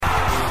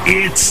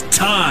It's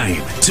time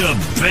to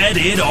bet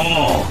it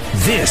all.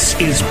 This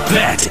is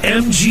Bet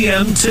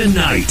MGM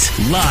Tonight,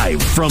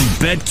 live from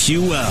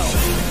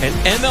BetQL. An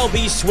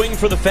MLB swing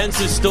for the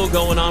fences still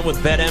going on with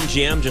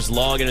BetMGM. Just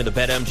log into the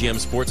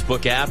BetMGM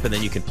Sportsbook app, and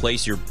then you can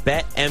place your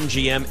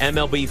BetMGM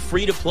MLB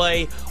free to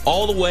play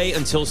all the way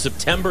until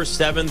September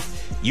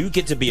 7th. You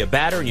get to be a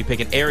batter, and you pick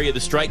an area of the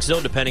strike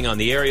zone. Depending on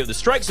the area of the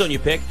strike zone you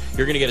pick,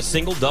 you're going to get a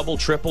single, double,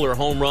 triple, or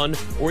home run,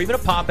 or even a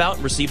pop-out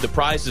and receive the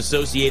prize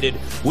associated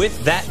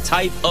with that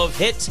type of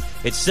hit.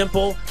 It's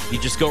simple. You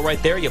just go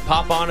right there, you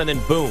pop on, and then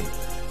boom,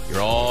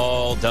 you're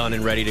all done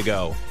and ready to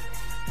go.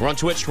 We're on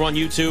Twitch, we're on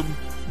YouTube,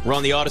 we're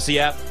on the Odyssey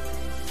app,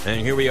 and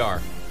here we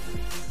are.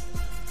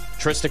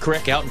 Trista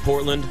Crick out in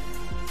Portland,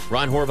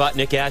 Ron Horvat,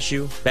 Nick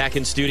Ashew back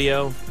in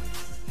studio.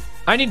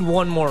 I need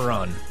one more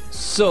run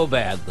so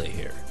badly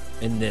here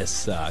in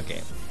this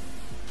game.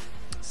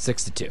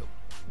 6-2.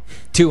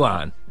 2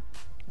 on,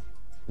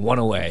 1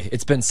 away.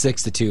 It's been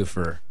 6-2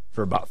 for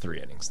about 3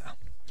 innings now.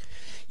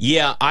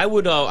 Yeah, I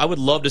would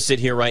love to sit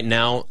here right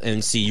now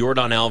and see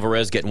Yordan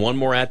Alvarez get one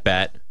more at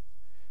bat.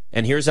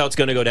 And here's how it's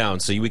going to go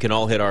down, so we can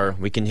all hit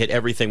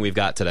everything we've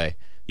got today.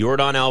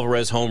 Yordan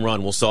Alvarez home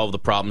run will solve the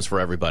problems for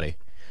everybody.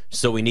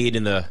 So we need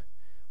to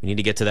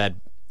get to that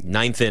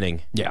 9th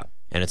inning. Yeah.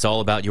 And it's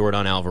all about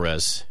Yordan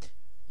Alvarez.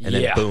 And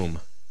then boom.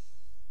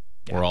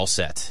 Yeah. We're all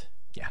set.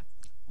 Yeah.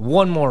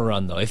 One more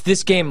run though. If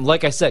this game,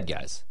 like I said,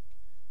 guys,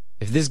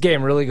 if this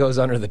game really goes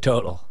under the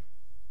total,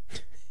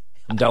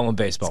 I'm done with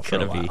baseball for a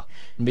while. I'm going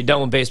to be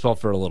done with baseball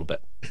for a little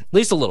bit. At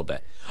least a little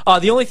bit.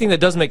 The only thing that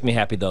does make me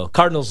happy, though,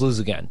 Cardinals lose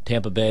again.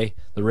 Tampa Bay,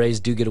 the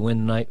Rays do get a win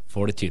tonight,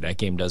 4-2. That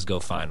game does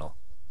go final.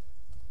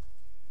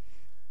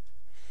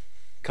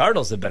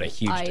 Cardinals have been a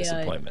huge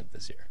disappointment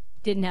this year.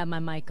 Didn't have my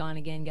mic on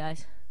again,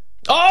 guys.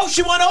 Oh,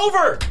 she went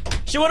over.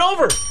 She went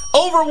over.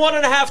 Over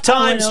 1.5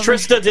 times.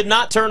 Trista did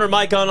not turn her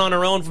mic on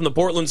her own from the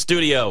Portland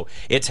studio.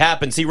 It's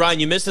happened. See, Ryan,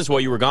 you missed this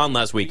while you were gone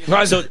last week.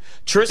 So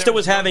Trista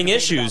was having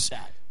issues.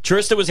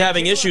 Trista was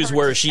having issues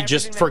where she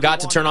just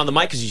forgot to turn on the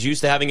mic because she's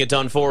used to having it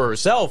done for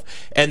herself,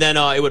 and then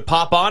it would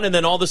pop on, and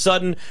then all of a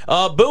sudden,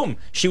 boom,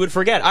 she would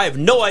forget. I have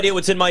no idea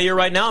what's in my ear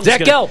right now. I'm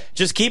Zach Gelb.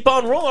 Just keep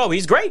on rolling. Oh,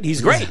 he's great. He's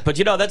great. But,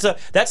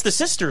 that's the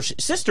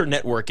sister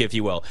network, if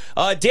you will.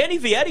 Danny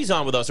Vietti's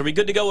on with us. Are we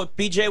good to go with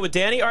BJ with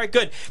Danny? All right,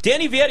 good.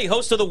 Danny Vietti,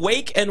 host of the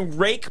Wake and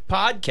Rake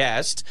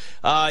podcast.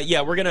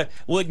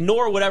 We'll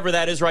ignore whatever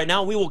that is right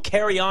now. We will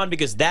carry on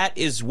because that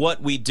is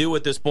what we do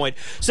at this point.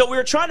 So we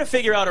were trying to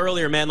figure out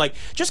earlier, man,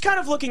 just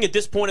kind of looking at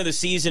this point of the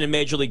season in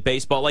Major League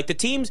Baseball, the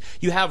teams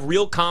you have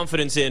real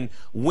confidence in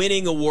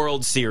winning a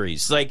World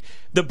Series.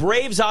 The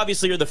Braves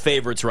obviously are the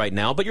favorites right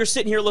now, but you're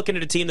sitting here looking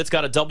at a team that's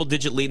got a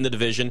double-digit lead in the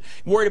division,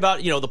 worried about,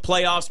 the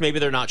playoffs, maybe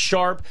they're not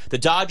sharp. The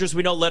Dodgers,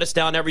 we know, let us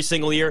down every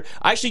single year.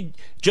 I actually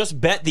just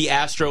bet the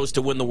Astros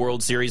to win the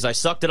World Series. I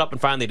sucked it up and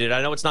finally did.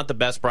 I know it's not the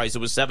best price. It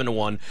was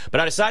 7-1,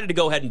 but I decided to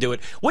go ahead and do it.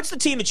 What's the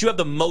team that you have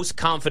the most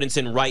confidence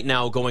in right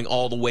now going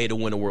all the way to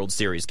win a World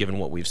Series, given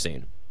what we've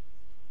seen?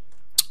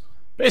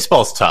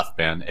 Baseball's tough,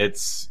 man.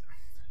 It's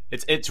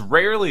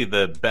rarely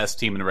the best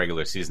team in the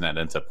regular season that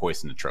ends up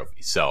hoisting the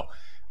trophy. So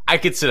I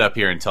could sit up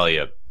here and tell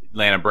you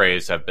Atlanta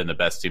Braves have been the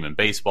best team in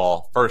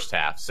baseball. First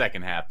half,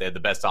 second half, they had the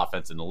best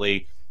offense in the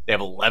league. They have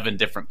 11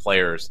 different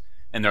players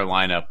in their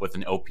lineup with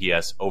an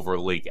OPS over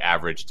league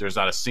average. There's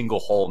not a single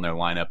hole in their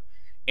lineup.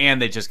 And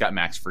they just got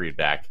Max Fried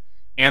back.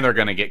 And they're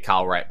going to get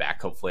Kyle Wright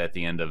back, hopefully at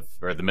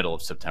the middle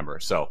of September.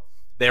 So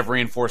they have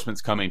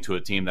reinforcements coming to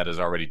a team that has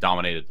already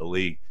dominated the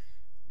league.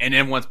 And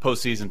then once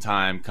postseason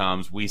time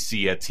comes, we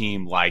see a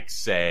team like,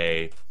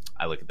 say,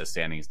 I look at the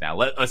standings now.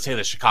 Let's say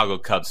the Chicago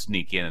Cubs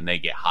sneak in and they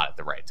get hot at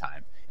the right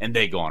time and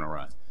they go on a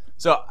run.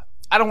 So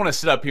I don't want to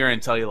sit up here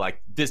and tell you,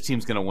 this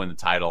team's going to win the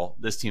title.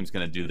 This team's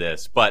going to do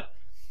this. But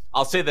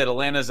I'll say that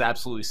Atlanta's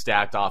absolutely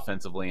stacked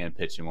offensively and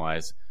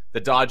pitching-wise.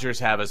 The Dodgers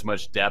have as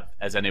much depth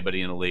as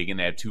anybody in the league, and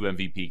they have 2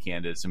 MVP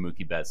candidates in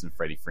Mookie Betts and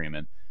Freddie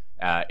Freeman,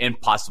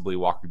 and possibly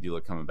Walker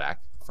Buehler coming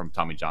back from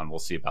Tommy John. We'll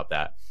see about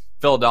that.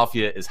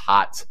 Philadelphia is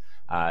hot.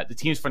 The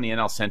teams from the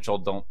NL Central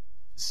don't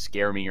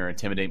scare me or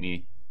intimidate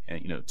me,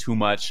 too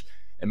much.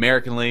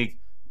 American League,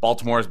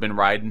 Baltimore has been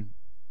riding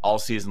all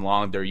season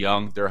long. They're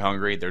young, they're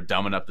hungry, they're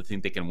dumb enough to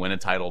think they can win a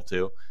title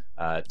too.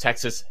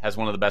 Texas has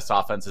one of the best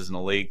offenses in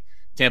the league.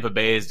 Tampa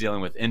Bay is dealing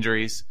with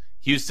injuries.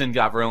 Houston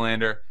got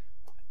Verlander.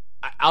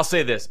 I'll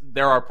say this: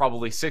 there are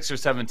probably 6 or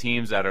 7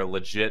 teams that are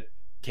legit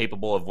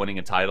capable of winning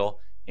a title,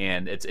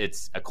 and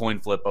it's a coin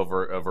flip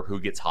over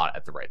who gets hot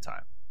at the right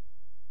time.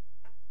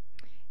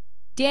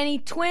 Danny,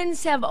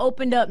 Twins have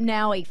opened up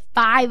now a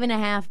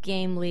 5.5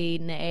 game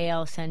lead in the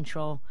AL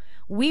Central.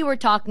 We were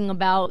talking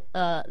about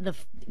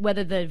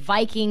whether the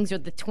Vikings or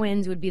the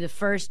Twins would be the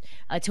first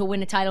to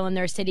win a title in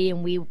their city,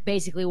 and we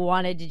basically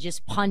wanted to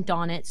just punt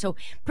on it. So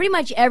pretty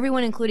much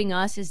everyone, including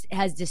us,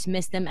 has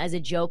dismissed them as a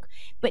joke.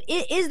 But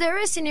is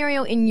there a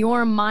scenario in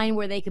your mind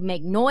where they could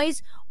make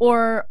noise,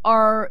 or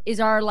is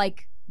our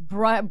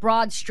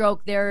broad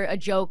stroke there a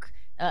joke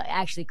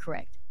actually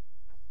correct?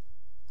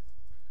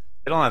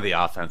 They don't have the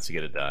offense to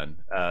get it done.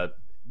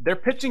 Their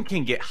pitching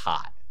can get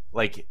hot.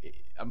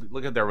 I'm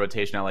looking at their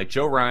rotation now, like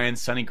Joe Ryan,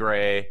 Sonny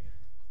Gray,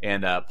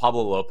 and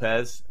Pablo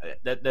Lopez.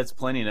 That's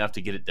plenty enough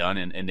to get it done,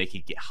 and they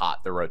could get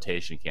hot. Their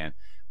rotation can.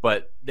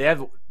 But they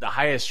have the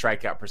highest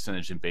strikeout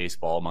percentage in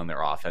baseball among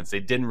their offense. They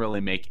didn't really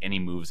make any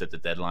moves at the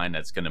deadline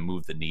that's going to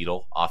move the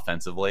needle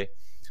offensively.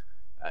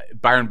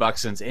 Byron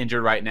Buxton's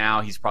injured right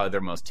now. He's probably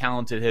their most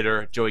talented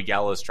hitter. Joey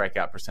Gallo's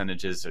strikeout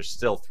percentages are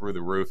still through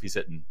the roof. He's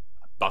hitting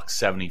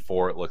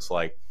 $174, it looks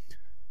like.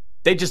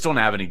 They just don't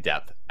have any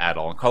depth at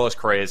all. And Carlos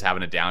Correa is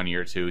having a down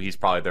year, too. He's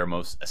probably their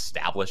most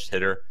established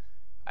hitter.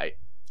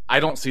 I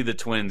don't see the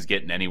Twins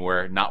getting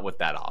anywhere, not with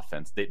that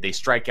offense. They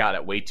strike out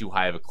at way too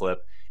high of a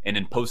clip. And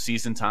in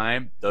postseason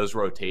time, those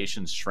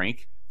rotations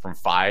shrink from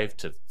 5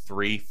 to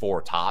 3,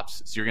 4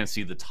 tops. So you're going to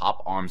see the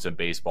top arms in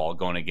baseball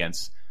going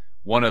against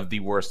one of the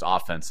worst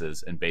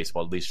offenses in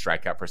baseball, at least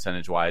strikeout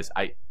percentage-wise.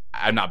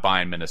 I'm not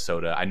buying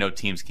Minnesota. I know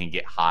teams can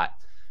get hot.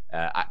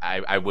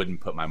 I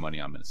wouldn't put my money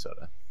on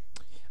Minnesota.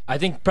 I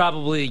think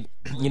probably,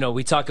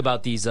 we talk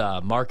about these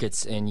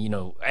markets, and,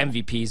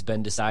 MVP's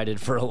been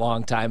decided for a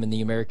long time in the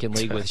American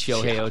League with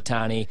Shohei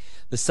Ohtani.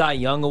 The Cy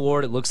Young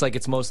Award, it looks like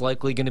it's most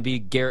likely going to be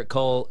Garrett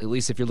Cole, at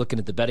least if you're looking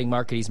at the betting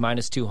market. He's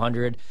minus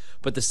 200.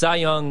 But the Cy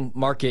Young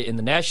market in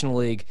the National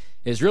League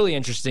is really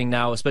interesting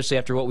now, especially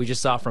after what we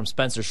just saw from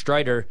Spencer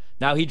Strider.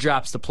 Now he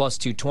drops to plus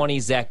 220.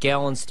 Zach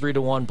Gallen's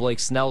 3-1. Blake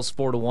Snell's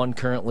 4-1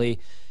 currently.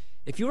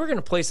 If you were going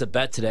to place a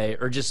bet today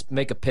or just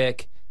make a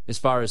pick as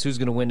far as who's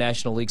going to win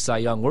National League Cy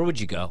Young, where would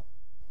you go?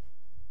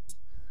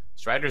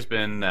 Strider's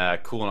been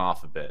cooling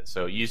off a bit.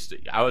 So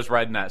I was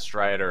riding that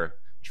Strider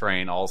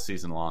train all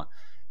season long.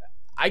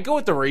 I go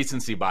with the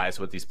recency bias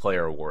with these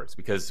player awards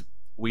because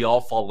we all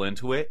fall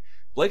into it.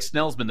 Blake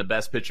Snell's been the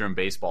best pitcher in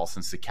baseball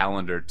since the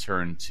calendar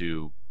turned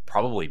to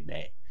probably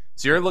May.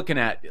 So you're looking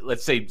at,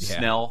 let's say,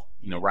 Snell,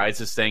 rides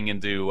this thing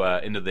into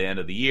the end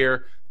of the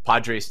year.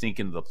 Padres sneak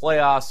into the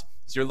playoffs.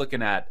 So you're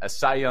looking at a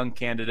Cy Young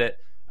candidate,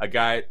 a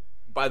guy,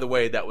 by the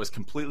way, that was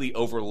completely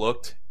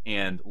overlooked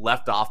and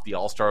left off the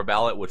All-Star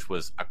ballot, which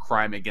was a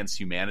crime against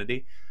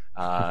humanity.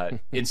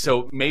 And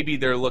so maybe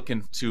they're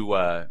looking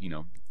to,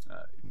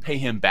 pay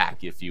him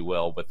back, if you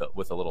will,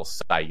 with a little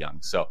Cy Young.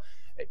 So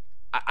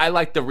I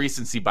like the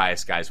recency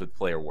bias guys with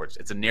player awards.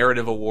 It's a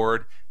narrative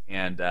award,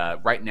 and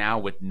right now,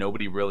 with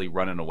nobody really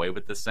running away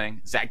with this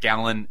thing, Zach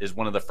Gallen is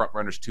one of the front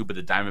runners too, but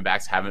the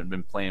Diamondbacks haven't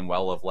been playing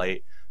well of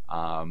late.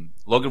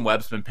 Logan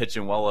Webb's been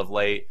pitching well of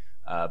late,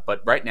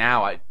 but right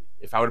now,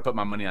 if I were to put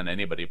my money on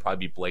anybody, it'd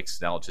probably be Blake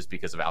Snell, just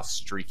because of how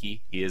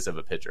streaky he is of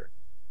a pitcher.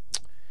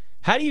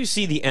 How do you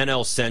see the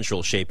NL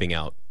Central shaping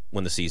out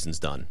when the season's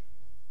done?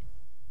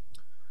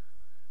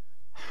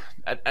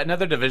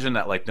 Another division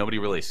that nobody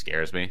really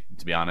scares me,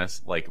 to be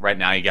honest. Right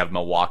now, you have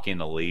Milwaukee in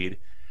the lead.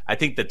 I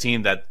think the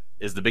team that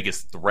is the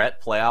biggest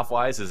threat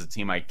playoff-wise is a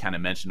team I kind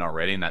of mentioned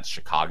already, and that's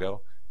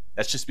Chicago.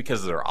 That's just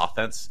because of their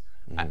offense.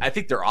 Mm-hmm. I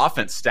think their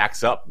offense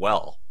stacks up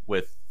well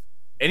with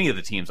any of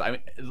the teams. I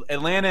mean,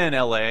 Atlanta and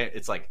LA,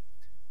 it's like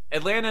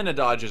Atlanta and the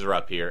Dodgers are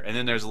up here, and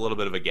then there's a little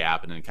bit of a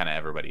gap, and then kind of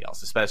everybody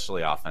else,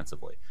 especially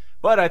offensively.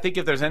 But I think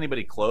if there's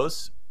anybody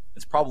close,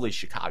 it's probably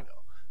Chicago.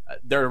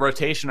 Their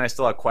rotation, I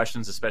still have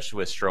questions, especially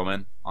with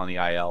Stroman on the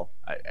IL.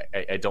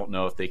 I don't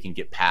know if they can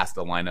get past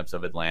the lineups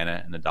of Atlanta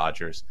and the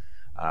Dodgers.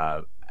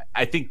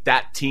 I think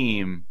that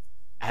team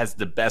has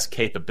the best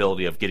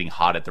capability of getting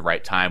hot at the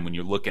right time when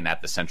you're looking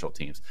at the Central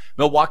teams.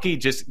 Milwaukee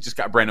just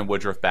got Brandon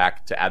Woodruff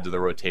back to add to the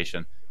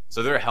rotation.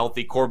 So they're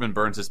healthy. Corbin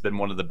Burns has been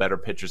one of the better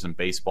pitchers in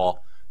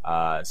baseball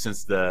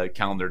since the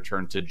calendar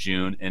turned to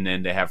June. And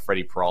then they have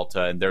Freddie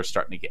Peralta, and they're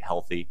starting to get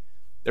healthy.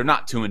 They're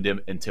not too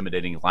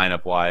intimidating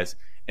lineup-wise.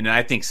 And then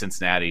I think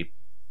Cincinnati,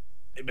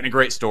 they've been a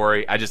great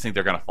story. I just think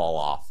they're going to fall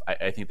off.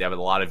 I think they have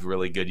a lot of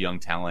really good young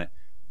talent.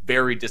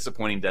 Very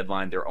disappointing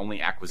deadline. Their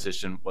only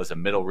acquisition was a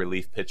middle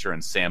relief pitcher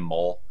in Sam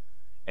Moll.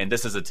 And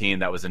this is a team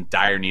that was in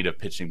dire need of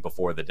pitching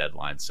before the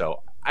deadline.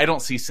 So I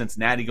don't see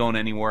Cincinnati going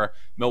anywhere.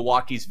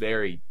 Milwaukee's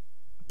very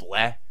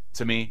bleh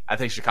to me. I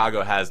think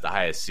Chicago has the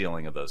highest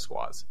ceiling of those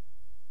squads.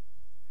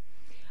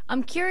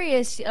 I'm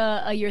curious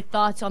your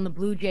thoughts on the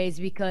Blue Jays,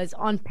 because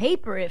on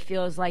paper it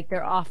feels like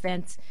their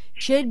offense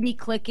should be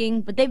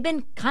clicking, but they've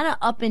been kind of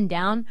up and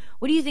down.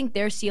 What do you think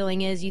their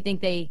ceiling is? Do you think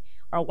they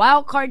are a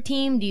wild card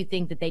team? Do you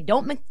think that they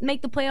don't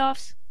make the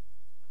playoffs?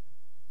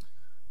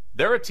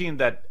 They're a team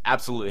that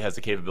absolutely has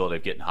the capability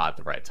of getting hot at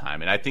the right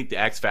time, and I think the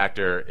X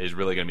factor is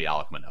really going to be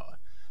Alek Manoah.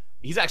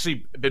 He's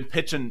actually been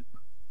pitching,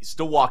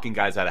 still walking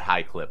guys at a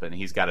high clip, and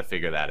he's got to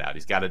figure that out.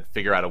 He's got to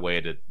figure out a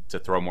way to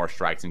throw more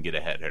strikes and get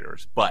ahead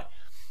hitters. But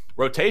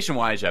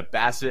rotation-wise, you have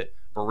Bassett,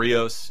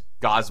 Barrios,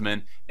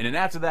 Gausman, and then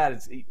after that,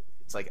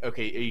 it's like,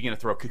 okay, are you going to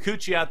throw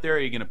Kikuchi out there? Are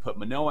you going to put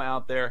Manoah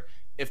out there?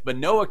 If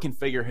Manoah can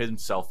figure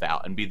himself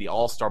out and be the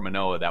all-star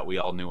Manoah that we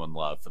all knew and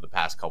loved for the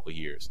past couple of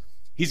years,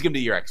 he's going to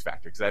be your X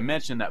factor. Because I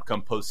mentioned that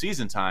come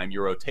postseason time,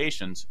 your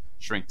rotations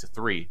shrink to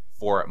 3,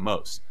 4 at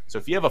most. So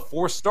if you have a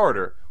 4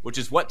 starter, which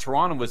is what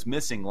Toronto was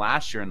missing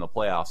last year in the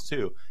playoffs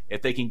too,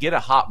 if they can get a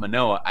hot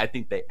Manoah, I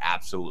think they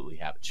absolutely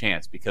have a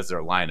chance because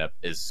their lineup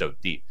is so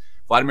deep.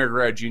 Vladimir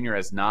Guerrero Jr.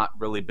 has not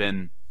really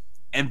been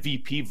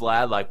MVP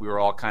Vlad like we were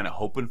all kind of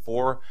hoping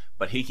for,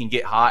 but he can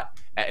get hot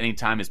at any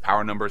time. His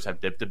power numbers have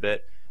dipped a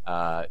bit.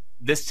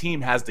 This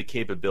team has the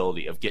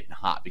capability of getting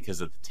hot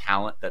because of the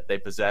talent that they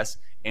possess,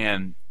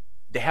 and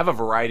they have a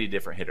variety of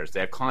different hitters. They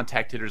have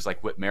contact hitters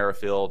like Whit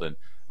Merrifield and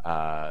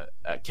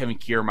Kevin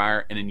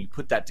Kiermaier, and then you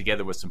put that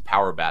together with some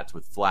power bats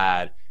with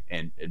Vlad,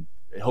 and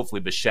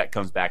hopefully Bichette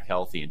comes back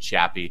healthy, and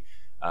Chappie.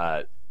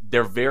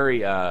 They're very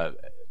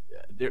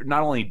they're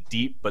not only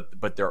deep,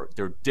 but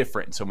they're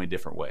different in so many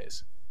different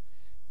ways.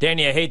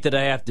 Danny, I hate that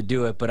I have to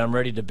do it, but I'm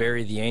ready to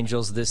bury the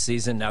Angels this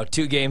season. Now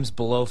 2 games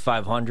below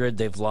 500.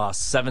 They've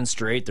lost 7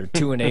 straight. They're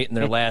 2-8 in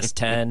their last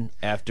 10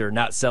 after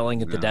not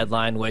selling at the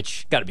deadline,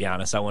 which, got to be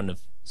honest, I wouldn't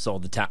have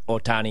sold the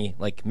Ohtani.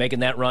 Like, making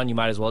that run, you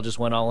might as well just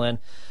went all in.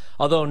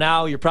 Although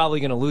now you're probably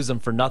going to lose them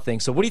for nothing.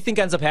 So what do you think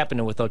ends up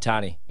happening with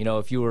Ohtani? You know,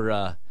 if you were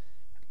going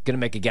to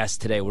make a guess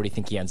today, where do you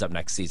think he ends up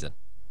next season?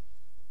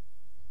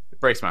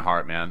 Breaks my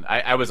heart, man.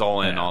 I was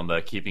all in on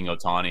the keeping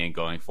Ohtani and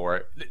going for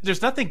it.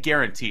 There's nothing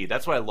guaranteed.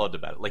 That's what I loved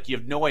about it. Like, you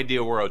have no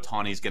idea where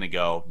Ohtani's going to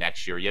go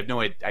next year. You have no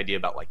idea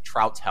about, like,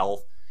 Trout's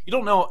health. You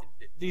don't know.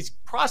 These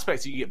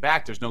prospects that you get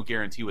back, there's no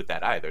guarantee with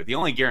that either. The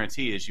only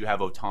guarantee is you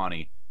have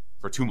Ohtani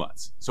for 2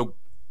 months. So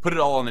put it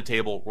all on the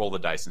table, roll the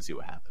dice, and see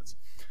what happens.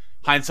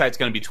 Hindsight's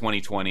going to be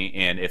 20/20,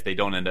 and if they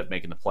don't end up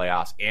making the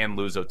playoffs and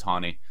lose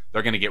Ohtani,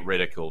 they're going to get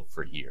ridiculed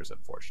for years,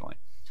 unfortunately.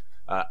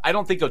 I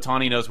don't think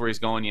Ohtani knows where he's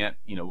going yet.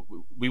 You know,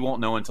 we won't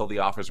know until the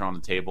offers are on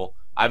the table.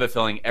 I have a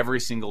feeling every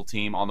single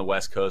team on the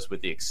West Coast, with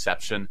the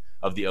exception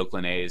of the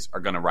Oakland A's, are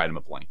going to write him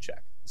a blank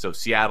check. So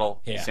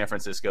Seattle, San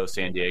Francisco,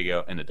 San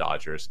Diego, and the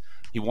Dodgers.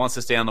 He wants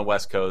to stay on the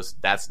West Coast.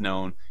 That's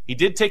known. He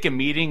did take a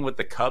meeting with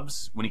the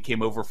Cubs when he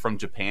came over from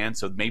Japan,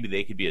 so maybe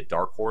they could be a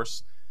dark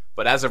horse.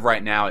 But as of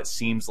right now, it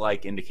seems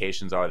like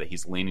indications are that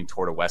he's leaning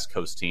toward a West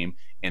Coast team.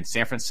 And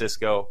San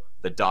Francisco,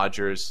 the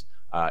Dodgers,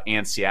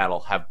 and Seattle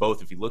have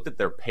both. If you looked at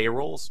their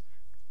payrolls,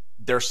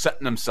 they're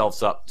setting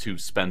themselves up to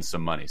spend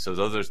some money. So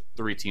those are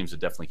 3 teams to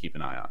definitely keep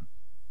an eye on.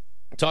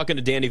 Talking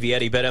to Danny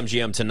Vietti,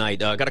 BetMGM tonight.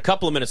 Got a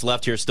couple of minutes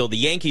left here still. The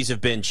Yankees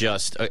have been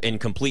just in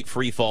complete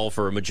free fall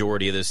for a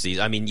majority of this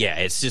season. I mean, yeah,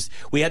 it's just,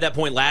 we had that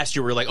point last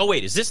year where we were like, oh,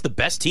 wait, is this the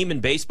best team in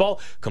baseball?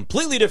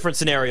 Completely different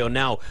scenario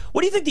now.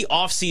 What do you think the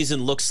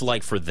offseason looks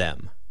like for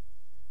them?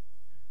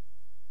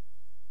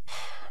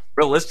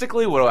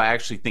 Realistically, what I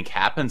actually think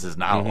happens is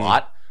not a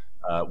lot.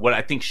 What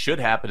I think should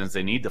happen is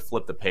they need to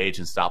flip the page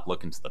and stop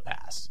looking to the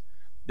past.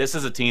 This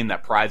is a team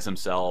that prides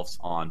themselves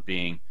on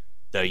being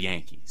the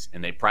Yankees,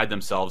 and they pride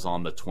themselves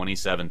on the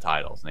 27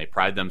 titles, and they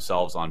pride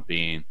themselves on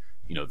being,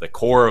 you know, the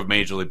core of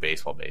Major League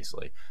Baseball,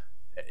 basically.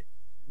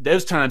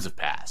 Those times have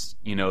passed.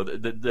 You know,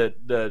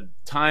 the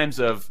times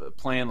of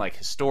playing like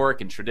historic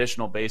and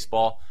traditional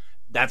baseball,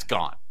 that's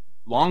gone.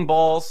 Long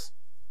balls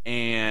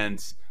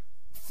and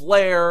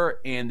flair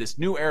and this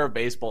new era of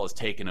baseball has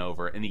taken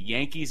over, and the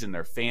Yankees and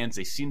their fans,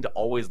 they seem to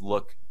always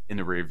look in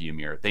the rearview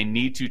mirror. They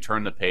need to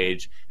turn the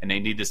page, and they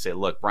need to say,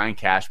 look, Brian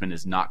Cashman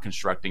is not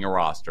constructing a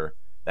roster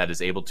that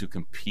is able to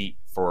compete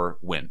for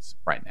wins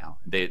right now.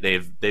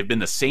 They've been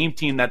the same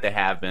team that they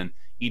have been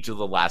each of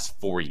the last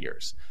 4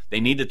 years. They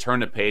need to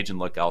turn the page and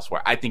look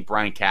elsewhere. I think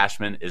Brian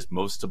Cashman is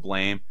most to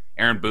blame.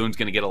 Aaron Boone's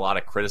going to get a lot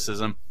of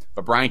criticism,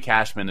 but Brian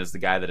Cashman is the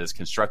guy that has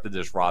constructed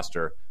this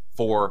roster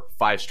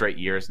 4-5 straight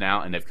years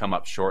now, and they've come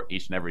up short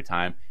each and every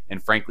time.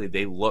 And frankly,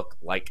 they look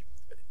like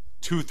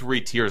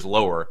 2-3 tiers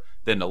lower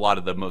than a lot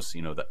of the most,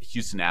 you know, the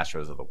Houston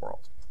Astros of the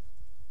world.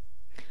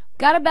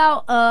 Got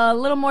about a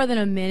little more than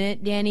a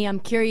minute, Danny. I'm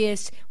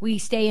curious. We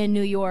stay in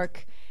New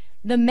York.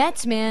 The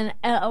Mets, man,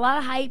 a lot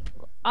of hype.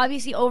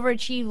 Obviously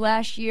overachieved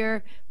last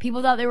year.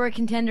 People thought they were a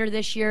contender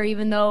this year,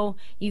 even though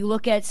you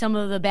look at some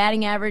of the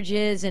batting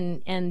averages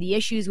and the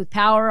issues with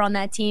power on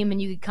that team,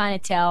 and you could kind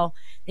of tell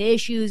the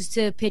issues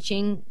to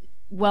pitching,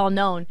 well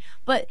known.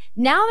 But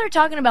now they're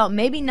talking about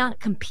maybe not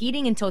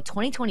competing until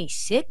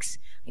 2026.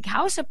 Like,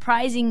 how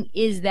surprising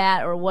is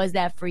that, or was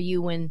that for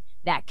you when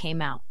that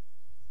came out?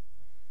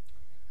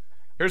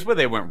 Here's where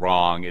they went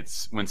wrong.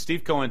 It's when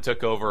Steve Cohen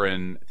took over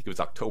in, I think it was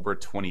October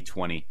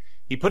 2020,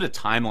 he put a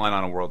timeline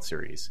on a World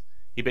Series.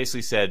 He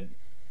basically said,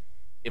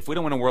 if we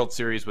don't win a World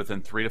Series within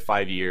 3 to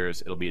 5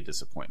 years, it'll be a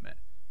disappointment.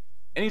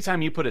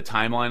 Anytime you put a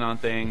timeline on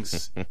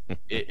things,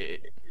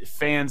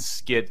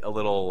 fans get a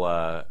little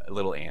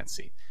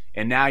antsy.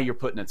 And now you're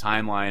putting a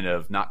timeline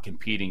of not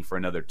competing for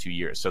another 2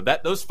 years. So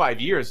that those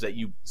 5 years that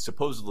you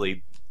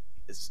supposedly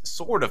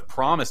sort of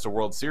promised a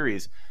World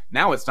Series,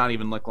 now it's not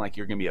even looking like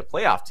you're going to be a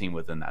playoff team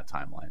within that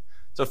timeline.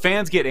 So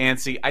fans get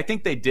antsy. I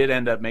think they did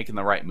end up making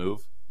the right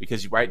move,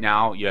 because right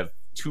now you have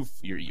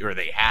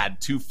they had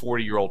two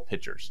 40-year-old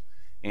pitchers,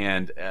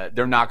 and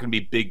they're not going to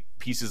be big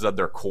pieces of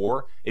their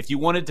core. If you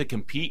wanted to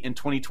compete in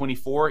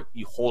 2024,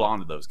 you hold on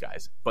to those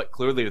guys. But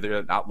clearly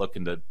they're not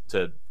looking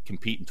to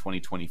compete in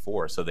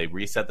 2024. So they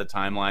reset the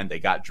timeline. They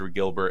got Drew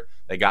Gilbert.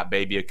 They got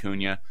Baby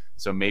Acuna.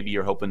 So maybe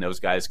you're hoping those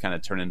guys kind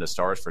of turn into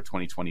stars for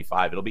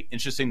 2025. It'll be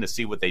interesting to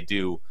see what they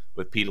do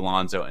with Pete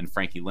Alonso and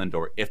Frankie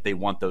Lindor if they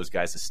want those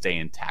guys to stay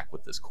intact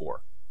with this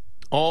core.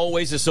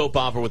 Always a soap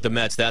opera with the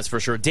Mets, that's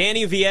for sure.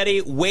 Danny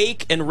Vietti,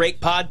 Wake and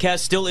Rake podcast,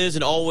 still is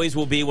and always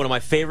will be one of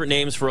my favorite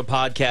names for a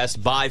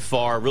podcast by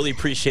far. Really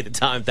appreciate the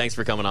time. Thanks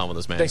for coming on with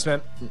us, man. Thanks,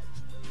 man.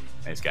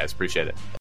 Thanks, guys. Appreciate it.